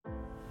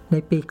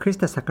ในปีคริส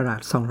ตศักรา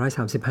ช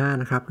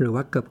235นะครับหรือว่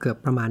าเกื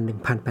อบประมาณ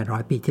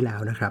 1,800 ปีที่แล้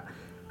วนะครั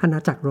บอาณ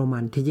าจักรโ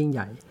รมันที่ยิ่งใ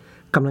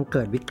หญ่กำลัง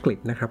เกิดวิกฤ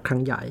ตนะครับค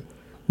รั้งใหญ่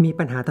มี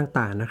ปัญห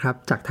าต่างๆนะ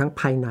ครับจากทั้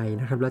งภายใน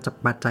นะครับและจ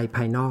ากปัจจัย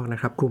ภายนอกนะ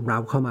ครับกลุ่มเรา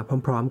เข้ามา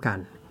พร้อมๆ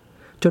กั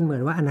นจนเหมือ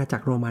นว่าอาณา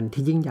จักรโรมั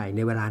นที่ยิ่งใหญ่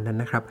ในเวลานั้น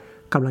นะครับ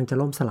กำลังจ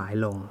ะล่มสลาย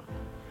ลง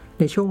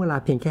ในช่วงเวลา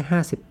เพียงแค่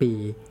50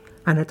 ปี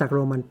อาณาจักร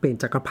โรมันเปลี่ยน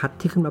จักรพร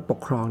รดิที่ขึ้นมา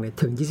ปกครองเนี่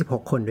ยถึง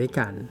26 คนด้วย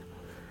กั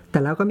นแ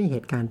ต่แล้วก็มีเห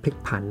ตุการณ์พลิ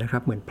กผันนะ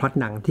ครับเหมือนพล็อ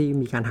ตหนังที่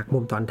มีการหักมุ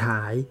มตอนท้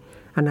าย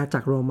อาณา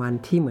จักรโร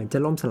มันที่เหมือนจะ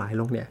ล่มสลา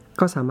ยลงเนี่ย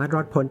ก็สามารถ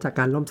รอดพ้นจา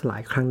กการล่มส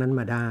ลายครั้งนั้น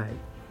มา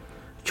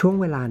ได้ช่ว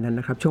งเวลานั้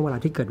นนะครับช่วงเวล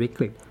าที่เกิดวิ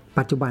กฤ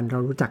ตปัจจุบันเรา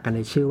รู้จักกั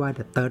นในชื่อว่า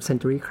the third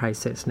century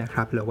crisis นะ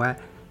ครับหรือว่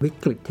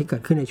าวิกฤตที่เกิ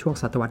ดขึ้นในช่ว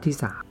งศตวรรษที่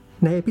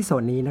3ในเอพิโซ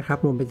ดนี้นะ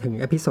ครับรวมไปถึง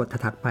เอพิโซ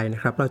ดถัดๆไปน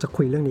ะครับเราจะ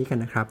คุยเรื่องนี้กั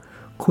นนะครั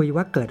บคุย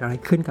ว่าเกิดอะไ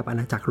รขึ้นกับอา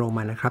ณาจักรโร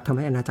มันนะครับท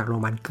ำให้อาณาจักรโร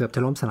มันเกือบจะ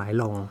ล่มสลา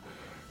ยล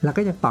งแล้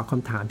วก็ยังตอบค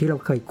ำถามที่เรา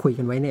เคยคุย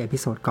กันไว้ในเอพิ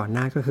โซดก่อนห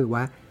น้าก็คือว่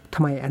าท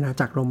ำไมอาณ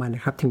าจักรโรมัน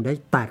นะครับถึงได้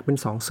แตกเป็น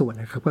2 ส่วน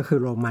นะครับก็คื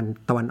อโรมัน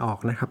ตะวันอ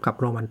อกนะครับกั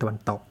บโรมันตะวั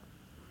นต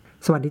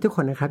กสวัสดีทุก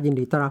คนนะครับยิ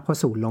นดีต้อนรับเข้า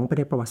สู่หลงไป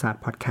ในประวัติศาส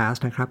ตร์พอดแค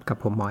สต์นะครับกับ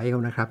ผมหมอเ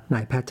อลนะครับ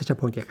นายแพทย์ชั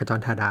ชพลเกียรติขจ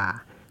รธาด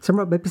าสำห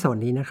รับเอพิโซด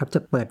นี้นะครับจ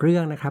ะเปิดเ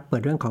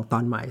รื่องของตอ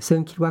นใหม่ซึ่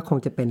งคิดว่าค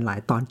งจะเป็นห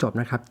ลายตอนจบ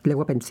นะครับเรีย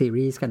กว่าเป็นซี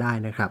รีส์ก็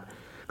ได้นะครั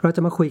บเรา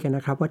จะมาคุยกัน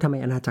นะครับว่าทำไ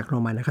มอาณาจักรโ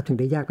รมันนะครับถึ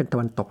งได้แยกเป็นต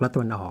ะวันตกและต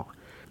ะวันออ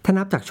กถ้า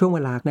นับจากช่วงเว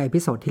ลาในเอพิ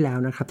โซดที่แล้ว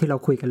นะครับที่เรา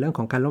คุยกันเรื่อง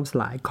ของการล่มส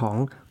ลายข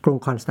องกรุง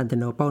คอนสแต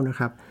นติโนเปิลน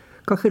ะครั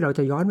บก็คือเราจ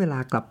ะย้อนเวล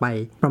ากลับไ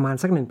ปประมา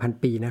ณสัก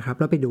 1,000 ปีนะครับ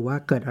แล้วไปดูว่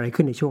าเกิดอะไ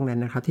รขึ้นในช่วงนั้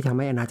นนะครับที่ทำ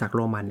ให้อาณาจักรโ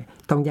รมัน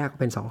ต้องแยกเ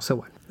ป็น2 ส่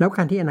วนแล้ว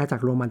การที่อาณา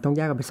จักรโรมันต้องแ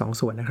ยกเป็น2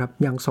 ส่วนนะครับ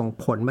ยังส่ง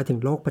ผลมาถึ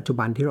งโลกปั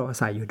จจุบันที่เราอา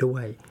ศัยอ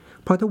ยู่ด้ว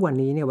ยเพราะทุกวัน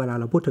นี้เนี่ยเวลา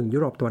เราพูดถึ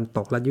งยุโรปตะวันต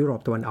กและยุโร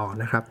ปตะวันออ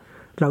กนะครั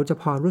บเราจะ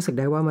พอรู้สึก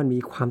ได้ว่ามั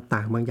นมีควา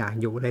มต่างบางอย่า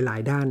งอยู่ห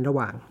ลายๆด้านระ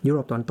หว่างยุโ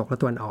รปตะวันตกและ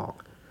ตะวันออก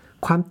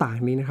ความต่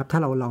างนี้นะครับถ้า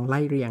เราลอง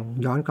ไล่เรียง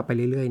ย้อนกลับไป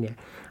เรื่อยๆเนี่ย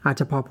อา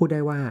จจะพอพูด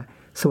ได้ว่า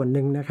ส่วน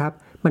หนึ่งนะครั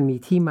บมันมี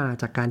ที่ม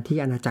าจากการที่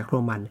อาณาจักร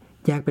โรมั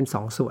นแยกเป็น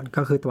2 ส่วน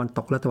ก็คือตะวัน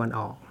ตกและตะวัน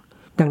ออ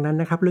กดังนั้น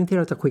นะครับเรื่องที่เ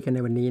ราจะคุยกัน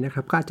ในวันนี้นะ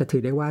ครับก็อาจจ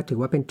ะถือ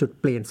ว่าเป็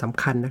นจุดเปลี่ยนส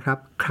ำคัญนะครับ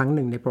ครั้งห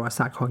นึ่งในประวัติศ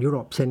าสตร์ของยุ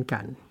โรปเช่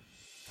นกัน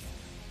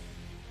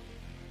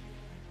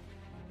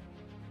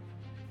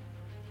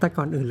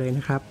แต่ก่อนอื่นเลย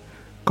นะครับ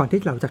ก่อน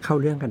ที่เราจะเข้า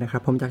เรื่องกันนะค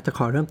รับผมอยากจะข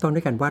อเริ่มต้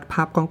นด้วยการวาดภ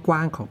าพ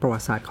กว้างๆของประวั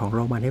ติศาสตร์ของโ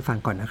รมัน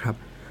ให้ฟังก่อนนะครับ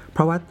เพ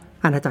ราะว่า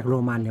อาณาจักร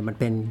โรมันเนี่ยมั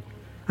นเป็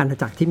นอาณ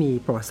าจักรที่มี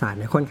ประวัติศาส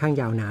ตร์ค่อนข้า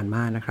งยาวนานม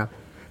ากนะครับ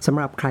สำ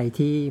หรับใค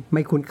รที่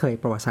ไม่คุ้นเคย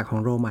ประวัติศาสตร์ข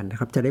องโรมันน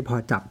ะครับจะได้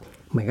พอจั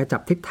บเหมือนกับ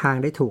จับทิศทา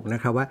งได้ถูกน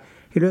ะครับว่า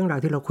เรื่องรา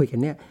วที่เราคุยกั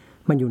นเนี่ย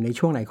มันอยู่ใ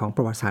นช่วงไหนขอ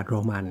งประวัติศาสตร์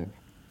โรมั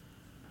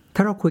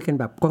นถ้าเราคุยกั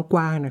นแบบ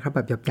กว้างๆนะครับแบ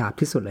บหยาบๆ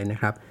ที่สุดเลยน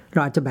ะครับเ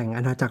ราอาจจะแบ่งอ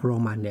าณาจักรโ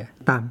รมันเนี่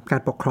ยตาม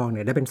การปกครองเ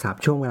นี่ยได้เป็น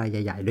3 ช่วงเวลา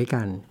ใหญ่ๆด้ว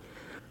ยกัน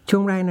ช่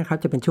วงแรกนะครั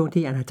บจะเป็นช่ว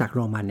งที่อาณาจักร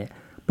โรมันเนี่ย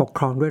ปก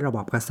ครองด้วยระ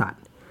บอบกษั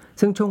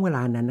ตริย์ซึ่งช่วงเวล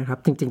านั้นนะครั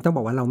บจริงๆต้อง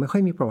บอกว่าเราไม่ค่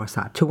อยมีประวัติศ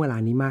าสตร์ช่วงเวล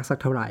านี้มากสัก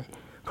เท่าไหร่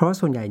เพรา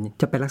ะส่วนใ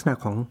หญ่จะเป็นลักษณ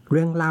ะของ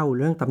เรื่องเล่า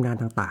เรื่องตำนา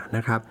นต่างๆ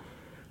นะครับ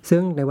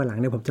ซึ่งในวันหลั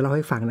งเนี่ยผมจะเล่า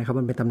ให้ฟังนะครับ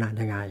มันเป็นตำนาน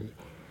ยังไ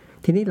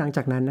งทีนี้หลัง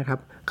จากนั้นนะครั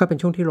บก็เป็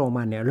นช่วงที่โร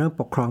มันเนี่ยเริ่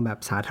มปกครองแ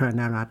บบสาธา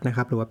รณรัฐน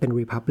ะครับหรือว่าเป็น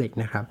Republic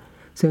นะครับ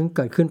ซึ่ง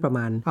เกิดขึ้นประม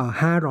าณ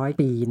500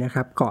 ปีนะ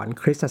ครับก่อน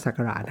คริสตศัก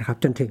ราชนะครั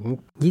บจนถึง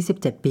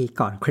27 ปี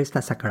ก่อนคริส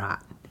ตศักรา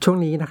ชช่ว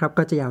งนี้นะครับก็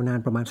จะยาวน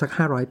านประมาณสัก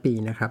500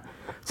 ปีนะครับ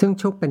ซึ่ง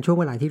เป็นช่วง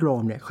เวลาที่โ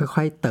รมเนี่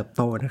ยค่อยๆเติบ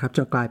โตนะครับ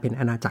จนกลายเป็น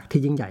อาณาจักร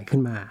ที่ยิ่งใหญ่ขึ้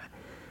นม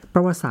าป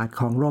ระวัติศาสตร์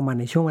ของโรมัน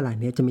ในช่วงเวลา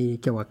นี้จ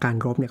ะมีเกี่ยวกับกา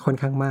รรบเนี่ยค่อน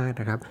ข้างมา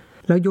กนะครั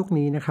บแล้วยุค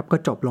นี้นะครั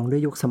บก็จบลงด้ว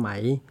ยยุค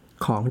สมัย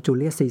ของจูเ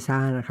ลียสซีซ่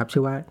าร์นะครับชื่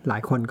อว่าหล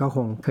ายคนก็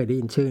คงเคยได้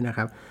ยินชื่อน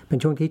ะครับเป็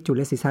นช่วงที่จู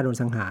เลียสซีซ่าร์โด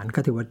นสังหา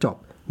รก็ถือว่าจ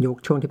บยุค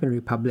ช่วงที่เป็น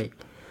Republic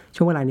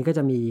ช่วงเวลานี้ก็จ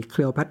ะมีเ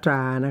คลีโอพัต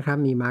รานะครับ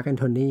มีมาร์คแอน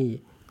โท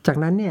นีจา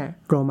กนั้นเนี่ย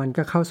โรมั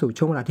นก็เข้าสู่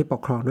ช่วงเวลาที่ป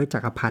กครองด้ว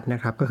ยจักรพรรดิ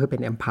นะครับก็คือเป็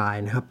น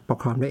Empire นะครับปก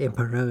ครองด้วย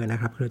Emperor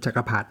นะครับหรือจั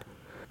กรพร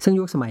รดิซึ่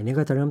งยุคสมัย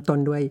นี้ก็จะเริ่มต้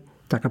นด้ว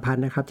ยจักรพรร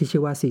ดินะครับที่ชื่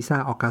อว่าซีซ่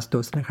าร์ออกัส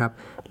ตุสนะครั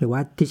บหรื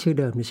อว่าที่ชื่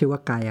อเดิมที่ชื่อว่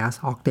าไกอัส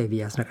ออกเตเ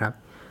วียสนะครับ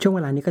ช่วง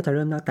เวลานี้ก็จะเ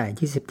ริ่มตั้ง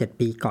แต่27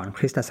 ปีก่อน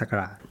คริสตศัก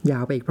ราชย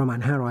าวไปอีกประมาณ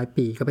500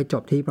 ปีก็ไป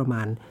จบที่ประ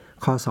มา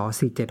ณคศ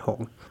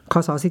476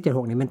คศ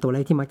476นี่เป็นตัวเล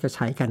ขที่มักจะใ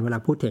ช้กันเวล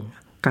าพูดถึ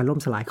งการล่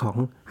มสลายของ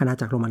อาณา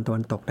จักรโรมันต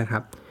ะวันตกนะ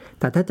ครับ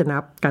แต่ถ้าจะ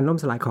นับการล่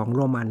มสลายของ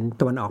โรมั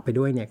นตะวันออกไ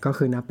ปด้วยเนี่ยก็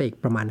คือนับไปอี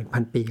กประมาณ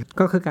 1,000 ปี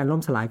ก็คือการล่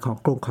มสลายของ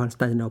กรุงคอนส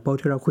แตนติโนเปิ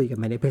ลที่เราคุยกั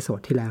นในเอพิโ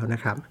ซดที่แล้วน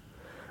ะครั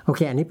บโอเ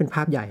คอันนี้เป็นภ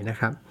าพใหญ่นะ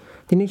ครับ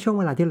ทีนี้ช่ว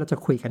งเวลาที่เราจ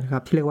ะคุยกันค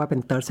รับที่เรียกว่าเป็น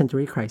third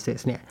century crisis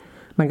เนี่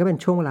ยมันก็เป็น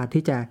ช่วงเวลา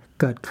ที่จ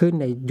ะเกิดขึ้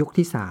นในยุค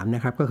ที่3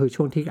นะครับก็คื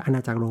อช่วงที่อา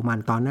ณาจักรโรมั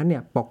นตอนนั้นเนี่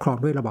ยปกครอ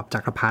งด้วยระบอบ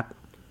จักรพร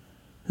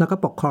รดิแล้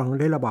วก็ปกครอ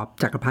งด้วยระบอบ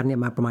จักรพรรดิเนี่ย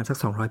มาประมาณสัก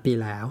200 ปี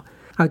แล้ว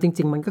เอาจ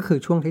ริงๆมันก็คือ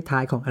ช่วงท้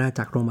ายๆของอาณา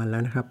จักรโรมันแล้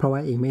วนะครับเพราะว่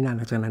าอีกไม่นาน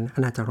หลังจากนั้นอ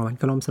าณาจักรโรมัน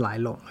ก็ล่มสลา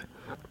ยล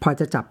งพ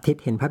อจะจับทิ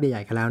ศเห็นภาพให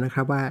ญ่ๆกันแล้วนะ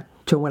ครับว่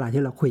าช่วงเวล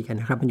าที่เราคุยกั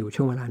นนะครับมันอยู่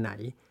ช่วงเวลาไห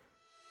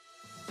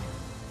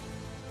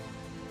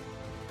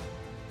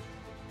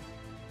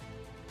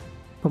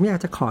นผมอยา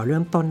กจะขอเ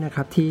ริ่มต้นน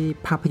ะครับที่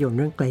ภาพยนตร์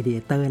เรื่อง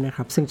Gladiator นะ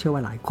ครับซึ่งเชื่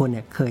อว่าหลายคนเนี่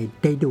ยเคย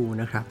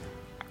ได้ดูนะครับ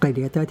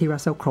Gladiator ที่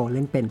Russell Crowe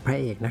เล่นเป็นพร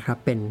ะเอกนะครับ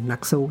เป็น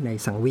นักสู้ใน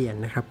สังเวี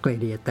ยนนะครับ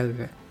Gladiator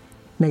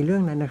ในเรื่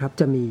องนั้นนะครับ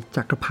จะมี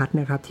จักรพร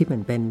รดินะครับที่เหมื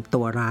อนเป็น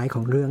ตัวร้า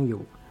ยของเรื่อง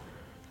อยู่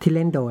ที่เ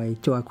ล่นโดย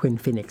โจอาคิน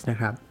ฟีนิกซ์น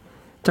ะครับ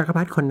จักร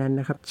พรรดิคนนั้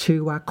นนะครับชื่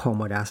อว่าคอมโ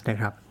มดัสนะ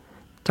ครับ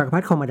จักรพร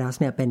รดิคอมโมดั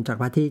สเนี่ยเป็นจักร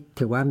พรรดิที่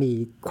ถือว่า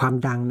มีความ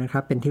ดังนะค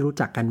รับเป็นที่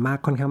รู้จักกันมาก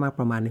ค่อนข้างมา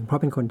กประมาณหนึ่งเพรา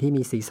ะเป็นคนที่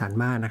มีสีสั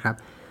นมากนะครับ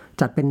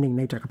จัดเป็นหนึ่ง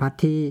ในจักรพร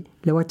รดิที่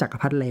เรียกว่าจักร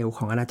พรรดิเลว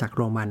ของอาณาจักรโ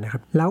รมันนะ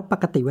ครับแล้ว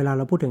ปกติเวลา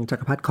เราพูดถึ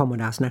งจักรพรรดิคอมโ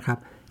มดัสนะครับ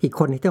อี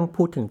กคนที่ต้อง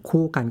พูดถึง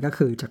คู่กันก็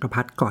คือจักรพ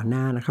รรดิก่อน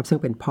หน้านะครับซึ่ง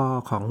เป็นพ่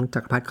อของ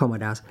จักรพรรดิคอมโม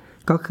ดั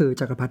สก็คือ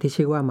จักรพรรดิที่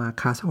ชื่อว่าม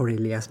าคัสออเร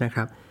เลียสน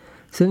ะครั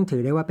บซึ่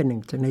งถือได้ว่าเป็นหนึ่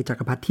งใ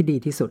นจักรพรรดิ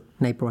ที่ดีที่สุ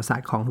ดในประวัติศา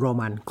สตร์ของโ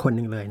รมันคน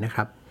หนึ่งเลยนะ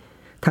ครับ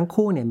ทั้ง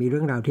คู่เนี่ยมีเรื่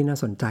องราวที่น่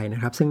าสนใจน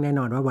ะครับซึ่งแน่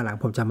นอนว่าวันหลั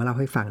งผมจะมาเล่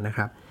าให้ฟังน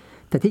ะครั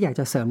บแต่ที่อยา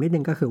กจะเสริมนิ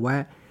ดนึงก็คื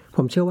อว่า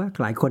ผมเชื่อว่า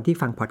หลายคน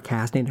ที่ฟังพอดแ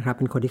คสต์เนี่ยนะครั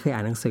บเป็นคนที่เค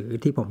ยอ่านหนังสือ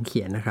ที่ผมเ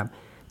ขียนนะครับ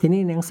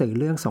ที่นี่หนังสื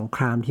อเรื่องสงค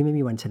รามที่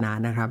ไม่มีวันชน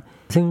ะนะครั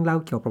บซึ่งเล่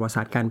าเกี่ยวกับประวัติศ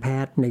าสตร์การแพ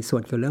ทย์ในส่ว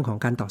นเกี่ยวกับเรื่องขอ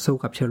งการต่อสู้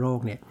กับเชื้อโร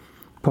คเนี่ย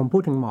ผมพู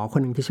ดถึงหมอค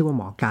นหนึ่งที่ชื่อว่า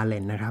หมอกาเ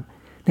ลนนะครับ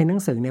ในหนัง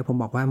สือเนี่ยผม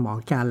บอกว่าหมอก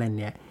าเลน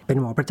เนี่ยเป็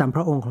นหมอประจำพ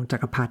ระองค์ขอ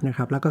งจักรพรรดินะ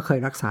ครับแล้วก็เค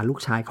ยรักษาลู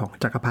กชายขอ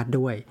งจักรพรรดิ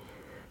ด้วย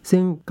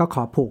ซึ่งก็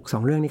ขอผูก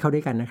2เรื่องนี้เข้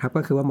าด้วยกันนะครับ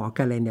ก็คือว่าหมอก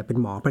าเลนเนี่ยเป็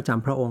นหมอประจ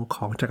ำพระองค์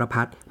ของจักรพ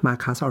รรดิมา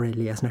คัสออเ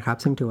รเลียสนะครับ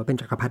ซึ่งถือว่าเป็น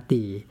จักรพร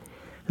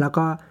รดิดีแล้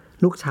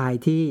วก็ลูกชา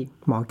ยที่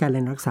หมอกาเ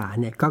ลนรักษ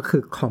าเนี่ยก็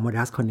คือคอมโม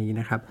ดัสคนนี้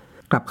นะครับ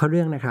กลับเข้า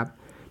เรื่องนะครับ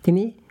ที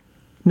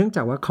นี้เนื่องจ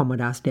ากว่าคอมโม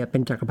ดัสเนี่ย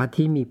เป็นจักรพร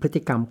รดิที่มีพฤติ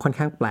กรรมค่อน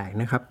ข้างแปลก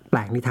นะครับแป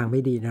ลกในทางไ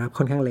ม่ดีนะครับค่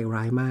อนข้างเล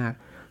วร้ายมาก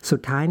สุ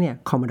ดท้ายเนี่ย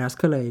คอมโมดัส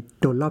ก็เล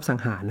ยโดนลอบสัง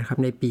หารนะครั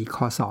บใ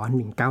นปีคศ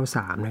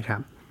193นะ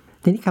ครับ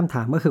ทีนี้คำถ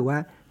ามก็คื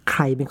อว่า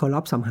ใครเป็นคนล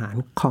อบสังห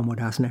ารคอมโ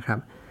มดัสนะครับ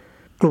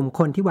กลุ่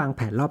มคนที่วางแ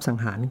ผนลอบสัง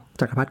หา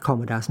รจักรพรรดิคอมโ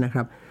มดัสนะ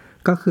ครับ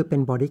ก็คือเป็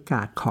นบอดี้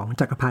การ์ดของ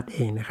จักรพรรดิเ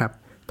องนะครับ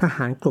ทห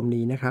ารกลุ่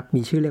มนี้นะครับมี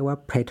ชื่อเรียกว่า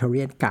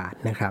Praetorian Guard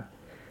นะครับ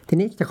ที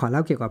นี้จะขอเล่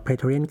าเกี่ยวกับ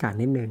Praetorian Guard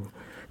นิดนึง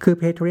คือ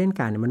Praetorian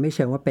Guard เนี่ยมันไม่เ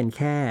ชิงว่าเป็น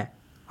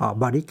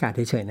แค่บอดี้การ์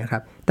ดเฉยๆนะค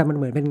รับแต่มั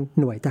นเหมือนเป็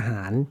นหน่วยทห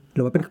าร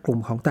หรือว่าเป็นก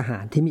ลุ่มของท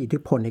หารที่มีอิ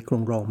ทธิพลในกรุ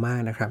งโรม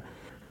มากนะครั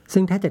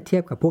บซึ่งถ้าจะเทีย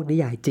บกับพว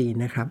กนิยายจี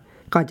นนะครั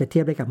บก็อาจจะเทีย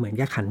บได้กับเหมือ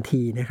นกับขั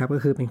นทีนะครั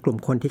บก็คือเป็นกลุ่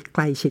มคนที่ใก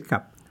ล้ชิ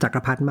ดกับจั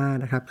กรพรรดิมาก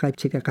นะครับใกล้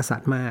ชิดกับกษัต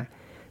ริย์มา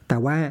กแต่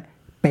ว่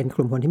าเป็นก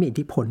ลุ่มคนที่มีอิท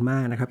ธิพล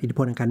มากนะครับอิทธิ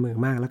พลทางการเมือ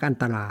งมากและก็อัน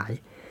ตราย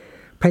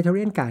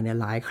Praetorian Guard เนี่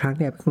ยหลายครั้ง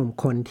เนี่ยเป็นกลุ่ม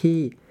คน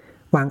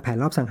ที่วางแผ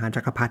นลอบสังหาร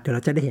จักรพรรดิเดี๋ยวเ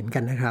ราจะได้เห็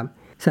นกันนะครับ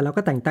เสร็จแล้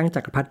วก็แต่งตั้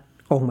งจักรพรรดิ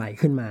องค์ใหม่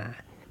ขึ้นมา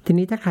ที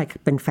นี้ถ้าใค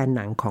รเป็นแฟน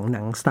หนังของหนั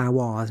ง Star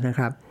Wars นะ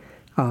ครับ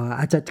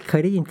อาจจะเ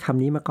คยได้ยินคำ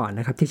นี้มาก่อ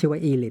นนะครับที่ชื่อว่า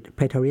Elite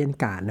Praetorian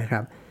Guard นะ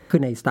ครับคื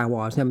อใน Star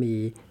Wars จะ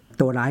มี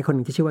ตัวร้ายคนห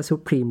นึ่งที่ชื่อว่า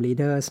Supreme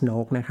Leader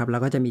Snoke นะครับแล้ว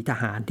ก็จะมี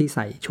ทหารที่ใ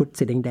ส่ชุ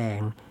ดสีแ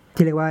ดง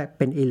ๆที่เรียกว่า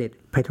เป็น Elite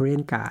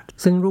Praetorian Guard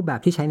ซึ่งรูปแ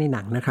บบที่ใช้ใน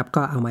หนังนะครับ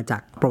ก็เอามาจ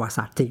ากประวัติศ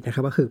าสตร์จริงนะค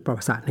รับก็คือปร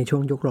ะวัติศาสตร์ในช่ว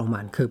งยุคโร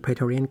มันคือ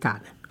Praetorian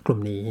Guard กลุ่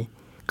มนี้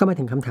ก็มา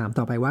ถึงคำถาม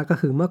ต่อไปว่าก็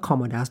คือเมื่อคอมโ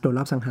มดัสโดนล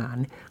อบสังห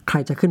าร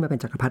ใครจะขึ้นมาเป็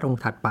นจักรพรรดิองค์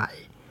ถัดไ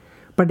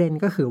ปประเด็น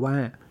ก็คื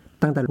อว่า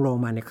ตั้งแต่โ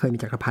รมันเนี่ยเคยมี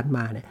จักรพรรดิม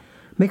าเนี่ย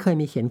ไม่เคย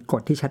มีเขียนก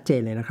ฎที่ชัดเ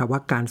จนเลยนะครับว่า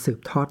กา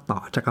รสืบทอ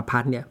ดต่อจักรพร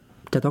รดิเนี่ย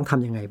จะต้อง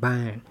ทำยังไงบ้า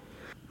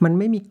งมัน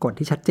ไม่มีก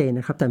ฎที่ชัดเจน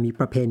นะครับ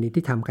แต่มีประเพณี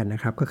ที่ทำกัน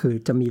นะครับก็คื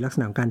อจะมีลัก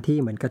ษณะการ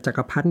ที่เหมือนกับจั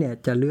กรพรรดิเนี่ย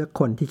จะเลือ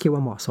กคนที่คิ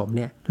ดว่าเหมาะสมเ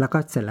นี่ยแล้วก็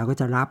เสร็จแล้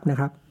วก็จะรับนะ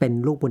ครับเป็น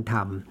ลูกบุญธร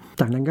รม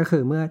จากนั้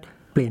นก็คือเมื่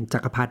อเปลี่ยนจั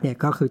กรพรรดิเนี่ย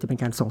ก็คือจะเป็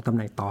นการส่งตำแ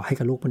หน่งต่อให้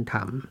กับลูกบุญธ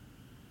รร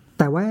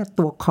มแต่ว่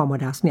าตัวคอมโ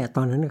มดัสเนี่ยต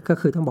อนนั้นก็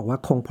คือต้องบอกว่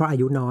าคงเพราะอา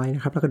ยุน้อยนะ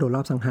ครับแล้วก็โดนล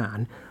อบสังห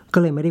ารก็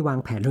เลยไม่ได้วาง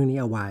แผนเรื่องนี้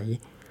เอาไว้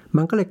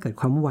มันก็เลยเกิด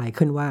ความวุ่นวา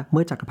ยขึ้นว่า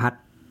เมื่อจักรพรรดิ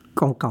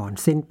องค์ก่อน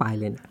สิ้นไป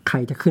เลยใ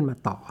ครจะขึ้นมา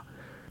ต่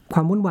อค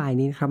วามวุ่นวาย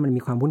นี้นะครับมันมี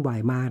ความวุ่น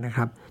วายมากนะ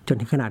ครับจน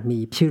ถึงขนา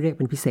ดมีชื่อเรียก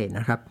เป็นพิเศษน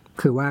ะครั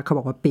บคือว่าเขา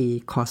บอกว่า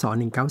ปีคศ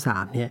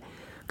193เนี่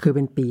ยคือ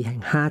เป็นปี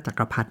แห่ง5จั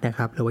กรพรรดิน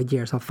ะครับหรือว่า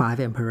Years of Five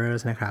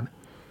Emperors นะครับ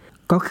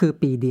ก็คื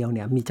อปีเดียว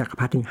เนี่ยมีจัก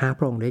รพรรดิถึง5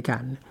พระองค์ด้ว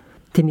ยกัน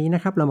ทีนี้น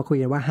ะครับเรามาคุ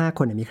ยกันว่า5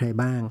คนมีใค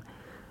รบ้า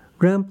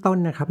งเริ่มต้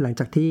นนะครับหลั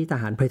งจากที่ท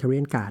หาร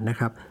Praetorian Guard นะ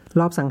ครับ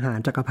รอบสัง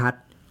หารจักรพรรดิ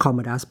คอมโ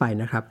มดัสไป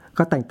นะครับ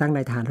ก็แต่งตั้ง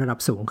นายทหารร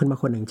ะดับสูงขึ้นม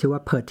าคนหนึ่งชื่อว่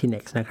า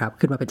Pertinax นะครับ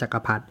ขึ้นมาเป็นจักร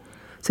พร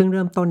รดิซึ่งเ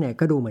ริ่มต้นเนี่ย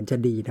ก็ดูเหมือนจะ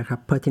ดีนะครับ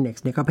Pertinax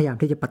เนี่ยก็พยายา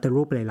มที่จะ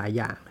ปฏิรูปหลาย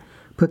ๆอย่าง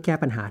เพื่อแก้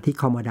ปัญหาที่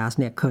คอมโมดัส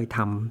เนี่ยเคย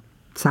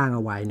ทำสร้างเ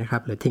อาไว้นะค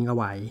รับหรือทิ้งเอา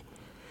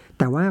ไว้แ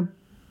ต่ว่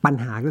าปัญ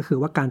หาก็คื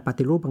อว่าการป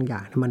ฏิรูปบาง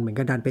อย่างมันเหมือน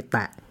กับดันไปแต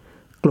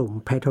ะก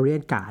ลุ่ม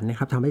Praetorian Guard นะ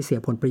ครับทำให้เสี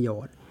ยผลประโย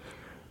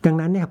ชน์ดัง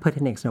นั้นเนี่ย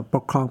Pertinax เนี่ยป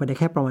กครองไปได้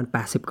แค่ประมาณ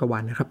80กว่า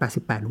วันนะครับ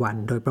88วั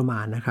นโดยประม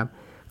าณนะครับ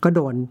ก็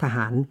โดนท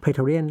หาร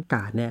Praetorian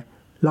Guard เนี่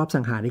ยรอบ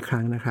สังหารอีกค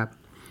รั้งนะครับ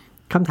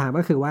คำถา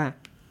มก็คือว่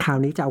าครา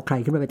วนี้จะเอาใ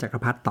ครขึ้นมาเป็นจักร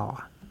พรรดิต่อ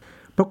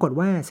ปราก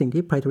ฏว่าสิ่ง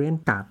ที่ Praetorian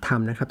Guard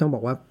ทำนะครับต้องบอ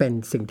กว่าเป็น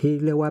สิ่ง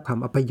ที่เรียกว่าควา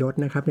มอัปยศ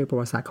นะครับในปร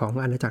ะวัติศาสตร์ของ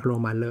อาณาจักรโร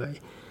มันเลย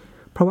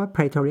เพราะว่า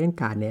Praetorian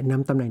Guard เนี่ยน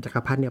ำตำแหน่งจั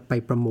กรพรรดิเนี่ย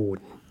ไปประมูล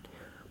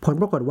ผล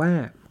ปรากฏว่า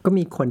ก็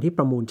มีคนที่ป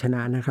ระมูลช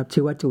นะนะครับ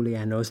ชื่อว่าจูเลี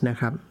ยนัสนะ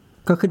ครับ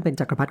ก็ขึ้นเป็น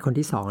จักรพรรดิค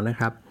นที่2นะ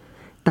ครับ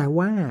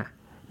แต่ว่า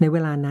ในเว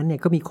ลานั้นเนี่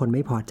ยก็มีคนไ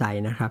ม่พอ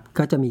ใจนะครับ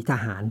ก็จะมี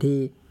ทหาร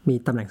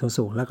ที่มีตำแหน่ง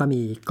สูงๆแล้วก็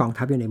มีกอ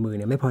งทัพอยู่ในมือเ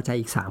นี่ยไม่พอใ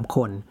จอีก3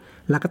คน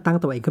แล้วก็ตั้ง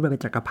ตัวเองขึ้นมาเป็น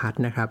จักรพร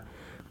รดินะครั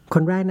บค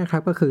นแรกนะ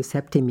ครับก็คือ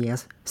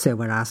Septimius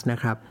Severus นะ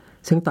ครับ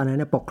ซึ่งตอนนั้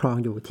นปกครอ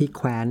งอยู่ที่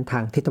แคว้นท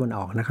างทิศตะวัน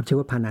ออกนะครับชื่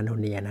อว่าพานาโน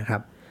เนียนะ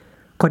ครับ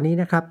คน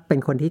นี้นะครับเป็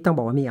นคนที่ต้อง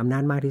บอกว่ามีอำนา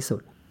จมาก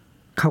ที่สุด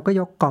เข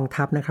าก็ยกกอง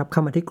ทัพนะครับเข้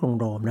ามาที่กรุง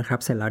โรมนะครั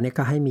บเสร็จแล้วเนี่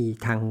ยก็ให้มี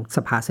ทา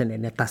งสภาเซ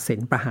เนตตัดสิ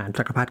นประหา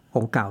รจักรพรรดิ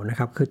องค์เก่านะ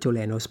ครับคือจูเ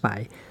ลียนัส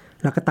ไป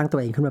แล้วก็ตั้งตั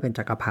วเองขึ้นมาเป็น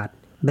จักรพรรดิ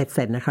เบ็ดเส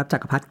ร็จนะครั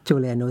บจักรพรรดิจู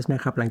เลียนุสน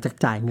ะครับหลังจาก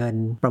จ่าย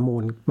เงินปร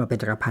ะมูลมาเป็น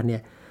จักรพรรดิเ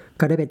นี่ย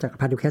ก็ได้เป็นจัก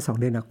รพรรดิอยู่แค่2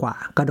 เดือนกว่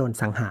าก็โดน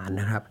สังหาร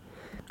นะครับ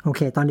โอ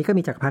เคตอนนี้ก็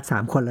มีจักรพรรดิ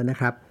3 คนแล้วนะ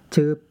ครับ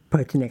ชื่อ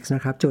Pertinax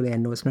นะครับ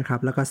Julianus นะครับ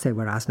แล้วก็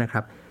Severus นะ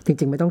ครับ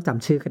จริงๆไม่ต้องจำ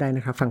ชื่อก็ได้น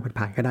ะครับฟัง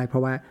ผ่านๆก็ได้เพรา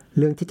ะว่า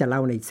เรื่องที่จะเล่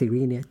าใ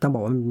นซีรีส์นี้ต้องบอ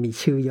กว่ามั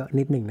นมีชื่อเยอ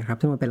ะนิดหนึ่งนะครั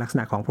บซึ่งมันเป็นลักษ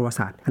ณะของประวัติ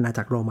ศาสตร์อาณา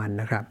จักรโรมั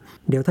นนะครั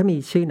บเดี๋ยวถ้า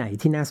มีชื่อไห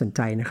นที่น่าสนใ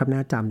จนะครั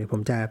บน่าจำเดี๋ยว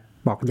ผมจะ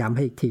บอกย้ำ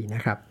ให้อีกทีนะ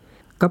ครับ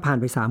ก็ผ่าน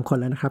ไป3 คน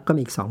แล้วนะครับก็มี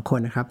อีก2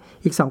 คนนะครับ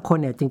อีก2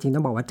 คนเนี่ยจริงๆต้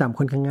องบอกว่าจำ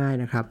ค่อนข้างง่าย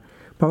นะครับ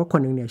เพราะว่า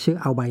คนนึงเนี่ยชื่อ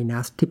อัลไ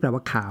บนัสที่แปลว่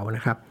าขาวนะ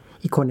ครับ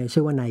อีกคนเนี่ย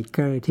ชื่อว่าไนเ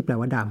กอร์ที่แปล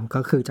ว่าด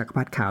ำก็คือจักรพร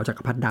รดิขาวจั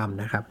กรพรรดิด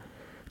ำนะครั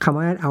บค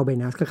ำว่าอัลเ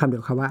บนัสก็คำเดีย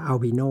วกับคำว่าอัล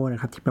บิโน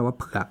นะครับที่แปลว่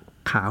าเผือก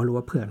ขาวหรื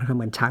อว่าเผือกนะครั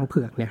บเหมือนช้างเ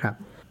ผือกเนี่ยครั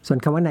บส่ว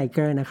นคำว่าไนเก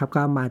อร์นะครั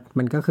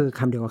บก็มันก็คื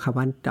อคำเดียวกับค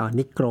ำว่า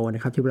นิโกรน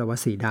ะครับที่แปลว่า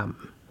สีดำ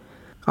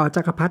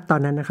จักรพรรดิต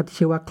อนนั้นนะครับ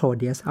ที่ชื่อว่าโค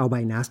ลเดียสอัลไ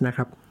บนัสนะ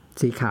ครับ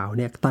สีขาวเ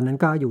นี่ยตอนนั้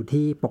นก็อ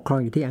ยู่ที่ปกครอง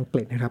อยู่ที่อัง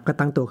กฤษนะครั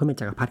บก็ตั้งตัวขึ้นเป็น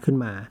จักรพรรดิขึ้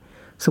นม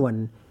าส่ว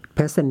นเ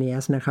พเซเนี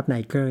ยสนะครับ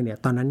ไนเกอร์เนี่ย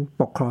ตอนนั้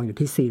นปกครองอ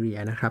ยู่ที่ซีเรีย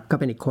นะครับก็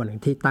เป็นอีกคนหนึ่ง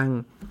ที่ตั้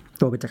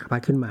งตัวเป็นจักรพร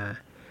รดิขึ้นม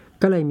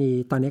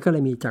าตอนนี้ก็เ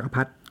ลยมีจักรพร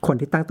รดิค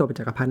นที่ตั้งตัวเป็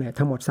นจักรพรรดิเนี่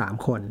ยทั้งหมด3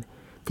 คน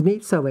ที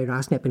นี้เซอร์เว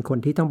รัสเนี่ยเป็น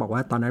คนที่ต้องบอกว่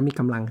าตอนนั้นมี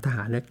กำลังท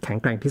หารแข็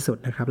งแกร่ง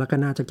ที่สุดนะครับแล้วก็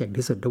น่าจะเก่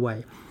งที่สุดด้ว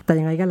ยแต่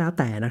ยังไงก็แล้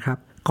วแต่นะครับ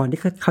ก่อน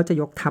ที่เขาจะ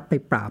ยกทัพไ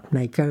ปปราบไ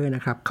นเกอร์นะ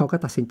ครับเข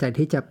าก็ตัดสินใ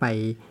จที่จะไป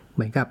เห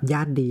มือนกับญ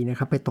าติดีน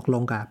ะครับไปตกล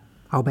งกับ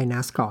อัลไ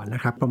บนัสก่อนนะ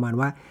ครับประมาณ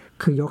ว่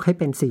าคือยก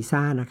ให้เป็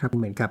นซีซ่านะครับ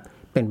เหมือนกั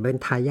บเป็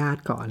นทาย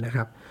าทก่อนนะ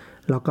ครับ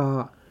แล้วก็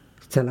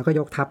เสร็จแล้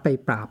วก็ยกทัพไป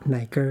ปราบ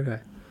ไนเก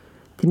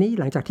อร์ทีนี้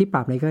หลังจากที่ปร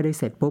าบไนเกอร์ได้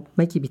เสร็จปุ๊บไ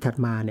ม่กี่ปีถัด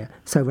มาเนี่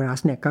ยเซอร์เวรั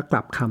สเนี่ยก็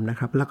กลับคำนะ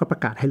ครับแล้วก็ปร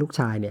ะกาศให้ลูก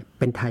ชายเนี่ย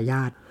เป็นทา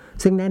ยา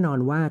ทซึ่งแน่นอ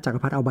นว่าจักร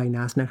พรรดิอัลไบ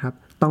นัสนะครั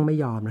บต้องไม่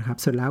ยอมนะครั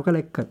บสุดแล้วก็เล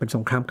ยเกิดเป็นส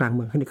งครามกลางเ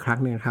มืองขึ้นอีกค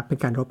รั้งนึงครับเป็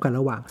นการรบกั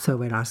นระหว่างเซอร์เ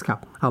วรัสกั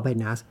บอัลไบ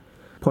นั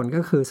สผ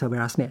ลก็คือเซอร์เ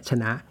วรัสเนี่ยช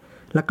นะ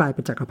และกลายเป็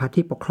นจักรพรรดิ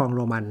ที่ปกครองโ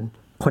รมัน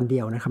คนเดีย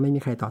วนะครับไม่มี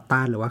ใครต่อต้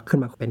านหรือว่าขึ้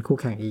นมาเป็นคู่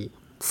แข่งอี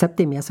กเซป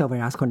ติเมียสเซอร์เว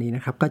รัสคนนี้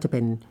นะครับก็จะเป็น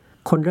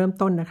คนเริ่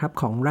มต้นนะครับ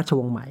ของราช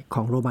วงศ์ใหม่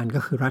ของโรมันก็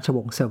คือราช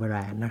วงศ์เซอร์เวแ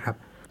รนนะครับ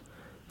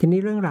ที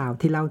นี้เรื่องราว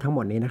ที่เล่าทั้งห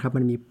มดนี้นะครั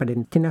บมันมีประเด็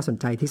นที่น่าส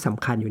นใจที่สำ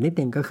คัญอยู่นิด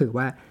นึงก็คือ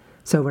ว่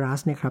าเซอร์เวรั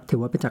สเนี่ยครับถื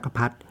อว่าเป็นจักร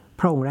พร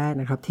รดิพระองค์แร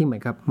กนะครับที่เหมื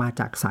อนกับม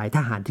าจากสา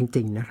ยทหารจ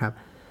ริงๆนะครับ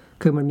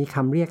คือมันมี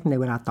คำเรียกใ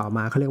นเวลาต่อ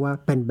มาเขาเรียกว่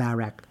าเป็น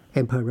barrack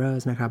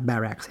emperors นะครับ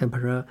barracks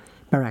emperor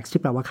barracks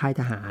ที่แปลว่าค่า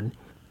ยทหา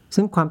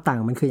รซึ่งความต่า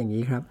งมันคืออย่าง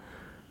นี้ครั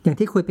บอย่าง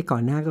ที่คุยไปก่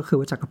อนหน้าก็คื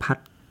อว่าจักรพร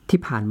รดิที่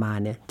ผ่านมา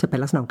เนี่ยจะเป็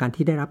นลักษณะของกา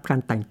รที่ได้รับกา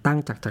รแต่งตั้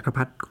งจากจักรพร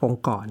รดิอ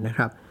งค์ก่อนน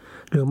ะครั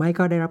บหรือไม่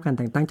ก็ได้รับการแ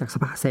ต่งตั้งจาก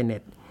สภาเซเ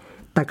นต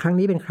แต่ครั้ง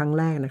นี้เป็นครั้ง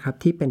แรกนะครั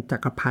บที่เป็นจั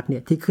กรพรรดิเ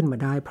นี่ยที่ขึ้นม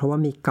าได้เพราะว่า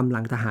มีกำ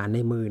ลังทหา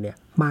รในมือเนี่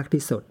ยมาก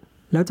ที่สุด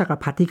แล้วจักร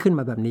พรรดิที่ขึ้น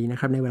มาแบบนี้นะ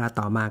ครับในเวลา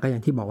ต่อมาก็อย่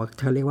างที่บอกว่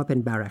าเขาเรียกว่า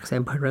เป็น barracks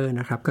emperor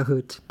นะครับก็คื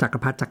อจัก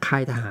รพรรดิจา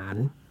กค่ายทหา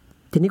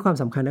รทีนี้ความ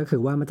สำคัญก็คือ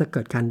ว่ามันจะ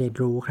เกิดการเรียน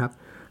รู้ครั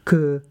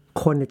บคือ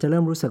คนจะ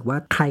เริ่มรู้สึกว่า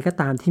ใค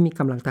รก็ตาม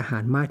ที่มีกำลังทห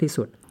ารมากที่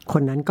สุดค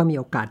นนั้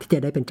นก็มีโอกาสที่จ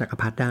ะได้เป็นจักร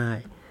พรรดิได้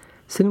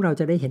ซึ่งเร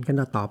าจะได้เห็นกั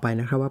นต่อไป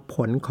นะครับว่าผ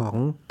ลของ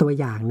ตั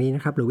วอย่างนี้น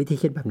ะครับหรื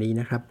อวิธีคิดแบบนี้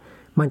นะครับ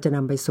มันจะน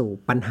ำไปสู่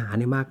ปัญห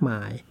าในมาก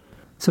มา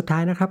ยสุดท้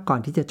ายนะครับก่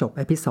อนที่จะจบเ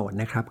อพิโซด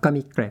นะครับก็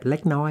มีเกร็ดเล็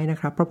กน้อยน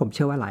ะครับเพราะผม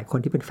เชื่อว่าหลาย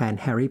คนที่เป็นแฟน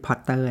แฮร์รี่พ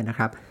อตเตอร์น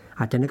ะครั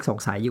บอาจจะนึกส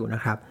งสัยอยู่นะ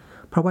ครับ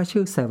เพราะว่า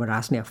ชื่อเซเวรั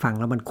สเนี่ยฟั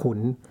งแล้วมัน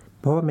คุ้น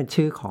เพราะว่าเป็น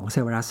ชื่อของเ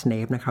ซเวรัสสเ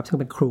นปนะครับซึ่ง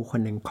เป็นครูค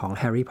นหนึ่งขอ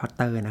งแฮร์รี่พอตเ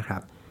ตอร์นะ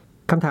ครับ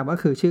คำถา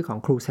มก็คือชื่อ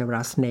ของครูเซเว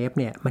รัสสเน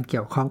ปเนี่ยมันเ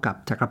กี่ยวข้อ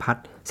งกับจักรพร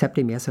รดิเซป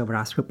ติเมียสเซเ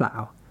วรัสหรือเปล่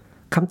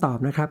าคำต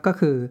อบนะครับก็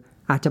คื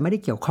ออาจจะไม่ได้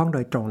เกี่ยวข้องโด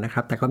ยตรงนะ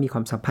ครับแต่ก็มีค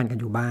วามสัมพันธ์กัน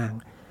อยู่บ้าง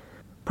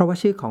เพราะว่า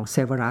ชื่อของเ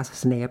ซเวรัส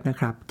สเนปนะ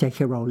ครับ J.K.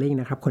 Rowling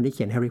นะครับคนที่เ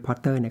ขียนแฮร์รี่พอต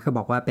เตอร์เนี่ยก็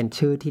บอกว่าเป็น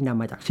ชื่อที่น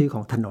ำมาจากชื่อ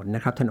ของถนน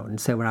นะครับถน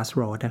นเซเวรัส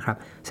โรดนะครั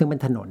บซึ่งเป็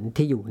นถนน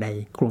ที่อ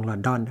ยู่ในกรุงล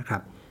อนดอนนะค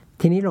รั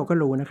บทีนี้เร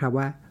าก็รู้นะครับว่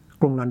าก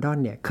รุงลอนดอ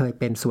นเนี่ยเค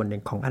ยเป็นส่วนห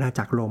นึ่งของอาณ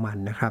าจักรโ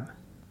รมันนะครับ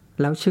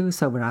แล้วชื่อ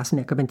เซเวรัสเ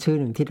นี่ยก็เป็นชื่อ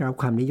หนึ่งที่ได้รับ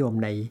ความนิยม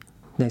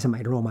ใน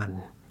สมัยโรมั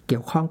นเ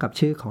กี่ยวข้องกับ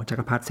ชื่อของจัก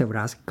รพรรดิเซเว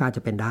รัสก็จ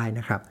ะเป็นได้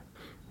นะครับ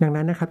ดั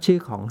งนั้นนะครับชื่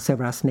อของเซ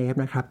เวรัสสเน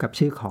ปนะครับกับ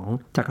ชื่อขอ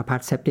งจักรพรร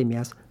ดิเซปติเ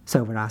มียสเซ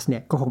เวรัสเ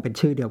นี่ยก็คงเป็น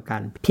ชื่อเดีย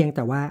วกันเพียงแ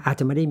ต่ว่าอาจ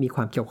จะไม่ได้มีคว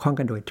ามเกี่ยวข้อง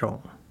กันโดยตร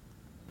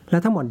งแ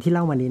ละทั้งหมดที่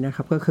เล่ามานี้นะค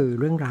รับก็คือ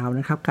เรื่องรา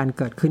วนะครับการ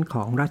เกิดขึ้น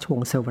ของราช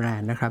วงศ์เซเวแร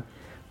นนะครั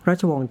บร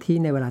าชวงศ์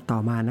ที่ในเวล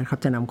าต่อมานะครับ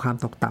จะนำความ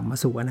ตกต่ำม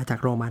าสู่อาณาจั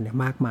กรโรมันเนี่ย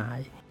มากม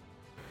าย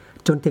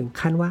จนถึ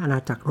งขั้นว่าอาณา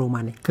จักรโร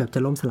มันเนี่ยเกือบจ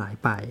ะล่มสลาย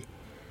ไป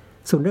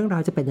ส่วนเรื่องรา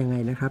วจะเป็นยัง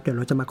ไงนะครับเดี๋ยว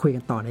เราจะมาคุย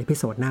กันต่อในเอพิ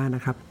โซดหน้าน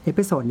ะครับเ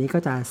อพิโซด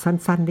นี้ก็จ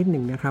ะสั้นๆนิ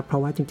ดนึงนะครับเพรา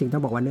ะว่าจริง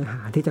ๆต้องบอกว่าเนื้อ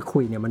หาที่จ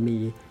ะคุยเนี่ยมัน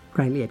มี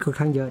รายละเอียดค่อน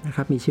ข้างเยอะนะ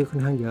ครับมีชื่อค่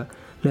อนข้างเยอะ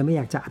เลยไม่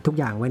อยากจะอัดทุก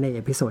อย่างไว้ใน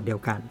เอพิโซดเดียว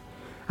กั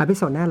นเอพิโ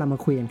ซดหน้าเราม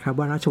าคุยกันครั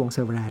บว่าราชวงศ์เ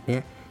ซเวแรนเนี่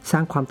ยสร้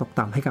างความตก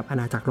ต่ำให้กับอ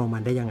าณาจักรโ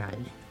รมันได้ยังไง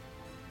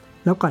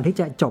แล้วก่อน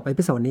ที่จะจบเ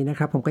อพิโซดนี้น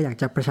ะครับผมก็อยา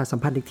กจะประชาสั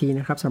มพันธ์อี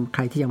กทีนะครับสำหรับใ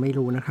ครที่ยัง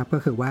ไม่รู้นะครับก็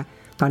คือว่า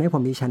ตอนนี้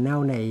ผมมี channel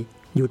ใน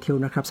YouTube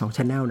นะครับ2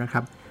 channel นะ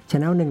ครับ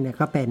channel นึงเนี่ย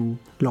ก็เป็น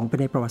หลงไ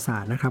ปในประวัติศา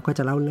สตร์นะครับก็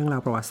จะเล่าเรื่อง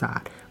ราวประวัติศาสต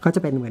ร์ก็จะ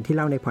เป็นเหมือนที่เ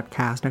ล่าในพอดแค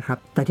สต์นะครั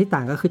บแต่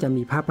ที่ต่างก็คือจะ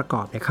มีภาพประ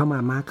กอบเข้าม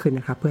ามากขึ้น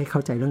นะครับเพื่อให้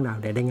เข้าใจเรื่องรา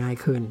วได้ง่าย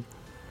ขึ้น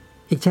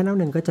อีก channel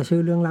นึงก็จะชื่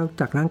อเรื่องเล่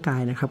าจากร่าง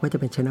กายนะครับก็จ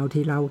ะเป็น channel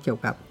ที่เล่าเกี่ย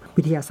วกับ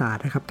วิทยาศาส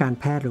ตร์นะครับการ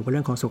แพทย์หรือว่าเรื่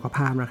องของสุข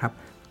ภาพนะครั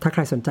บถ้า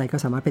ใครสนใ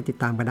จก็สามารถไปติด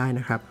ตามกัน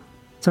ได้นะครับ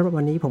สำหรับ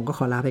วันนี้ผมก็ข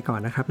อลาไปก่อน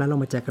นะครับแล้วเรา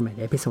มาเจอกันใหม่ใน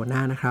เอพิโซดหน้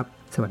านะครับ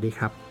สวัสดีค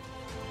รับ